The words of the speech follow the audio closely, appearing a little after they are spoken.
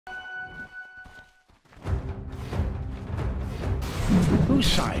Whose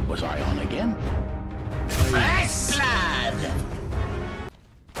side was I on again? First blood!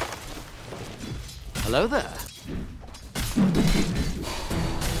 Hello there.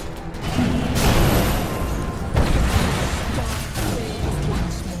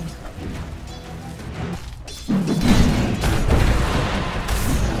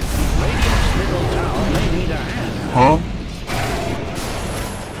 Radiant's middle tower may need a hand. Huh?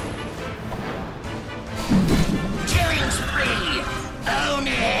 Killing spree! Own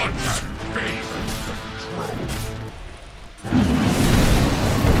it!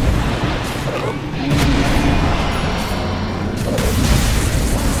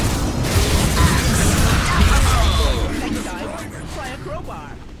 Try a crowbar.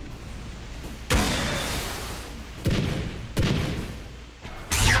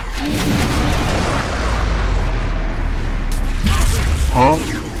 Huh?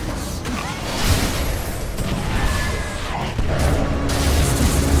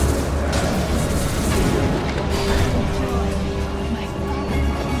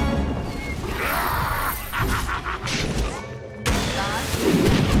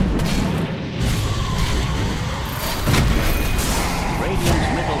 Radiant's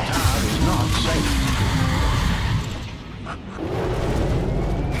middle tower is not safe.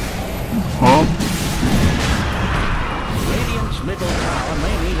 Huh? Radiant's middle tower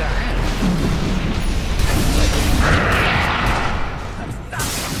may need a hand.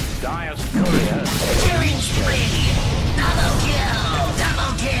 Dire's courier. Killing spree! Double kill!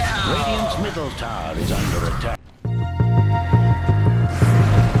 Double kill! Radiant's middle tower is under attack.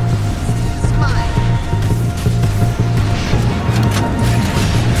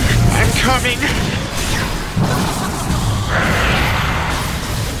 I'm coming!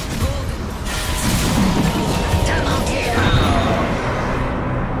 Double kill!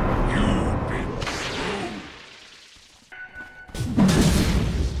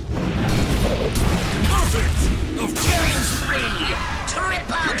 Killing spree!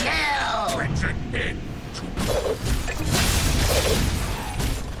 Triple kill!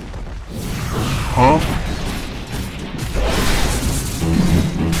 Huh?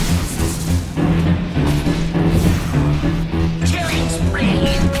 Killing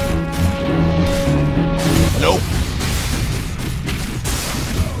spree! Nope.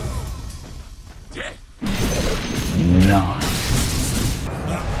 No.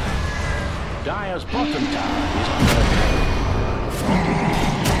 Dire's bottom tower is under attack. Dire's bottom tower.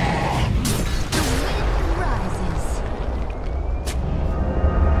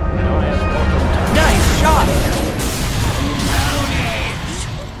 Nice shot!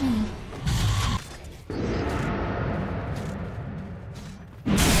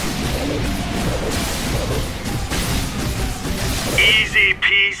 Easy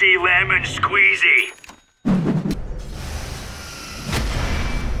peasy lemon squeezy.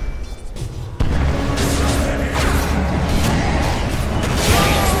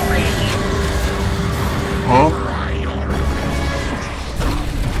 Huh?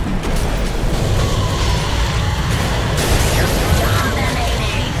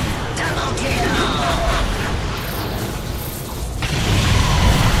 Dominating! Double kill!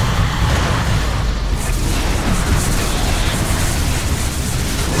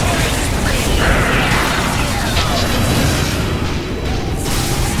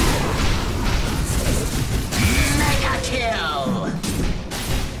 Mega kill!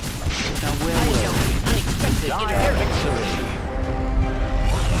 Now where were we? Unexpected Dire interference. victory.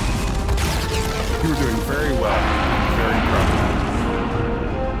 You're doing very well.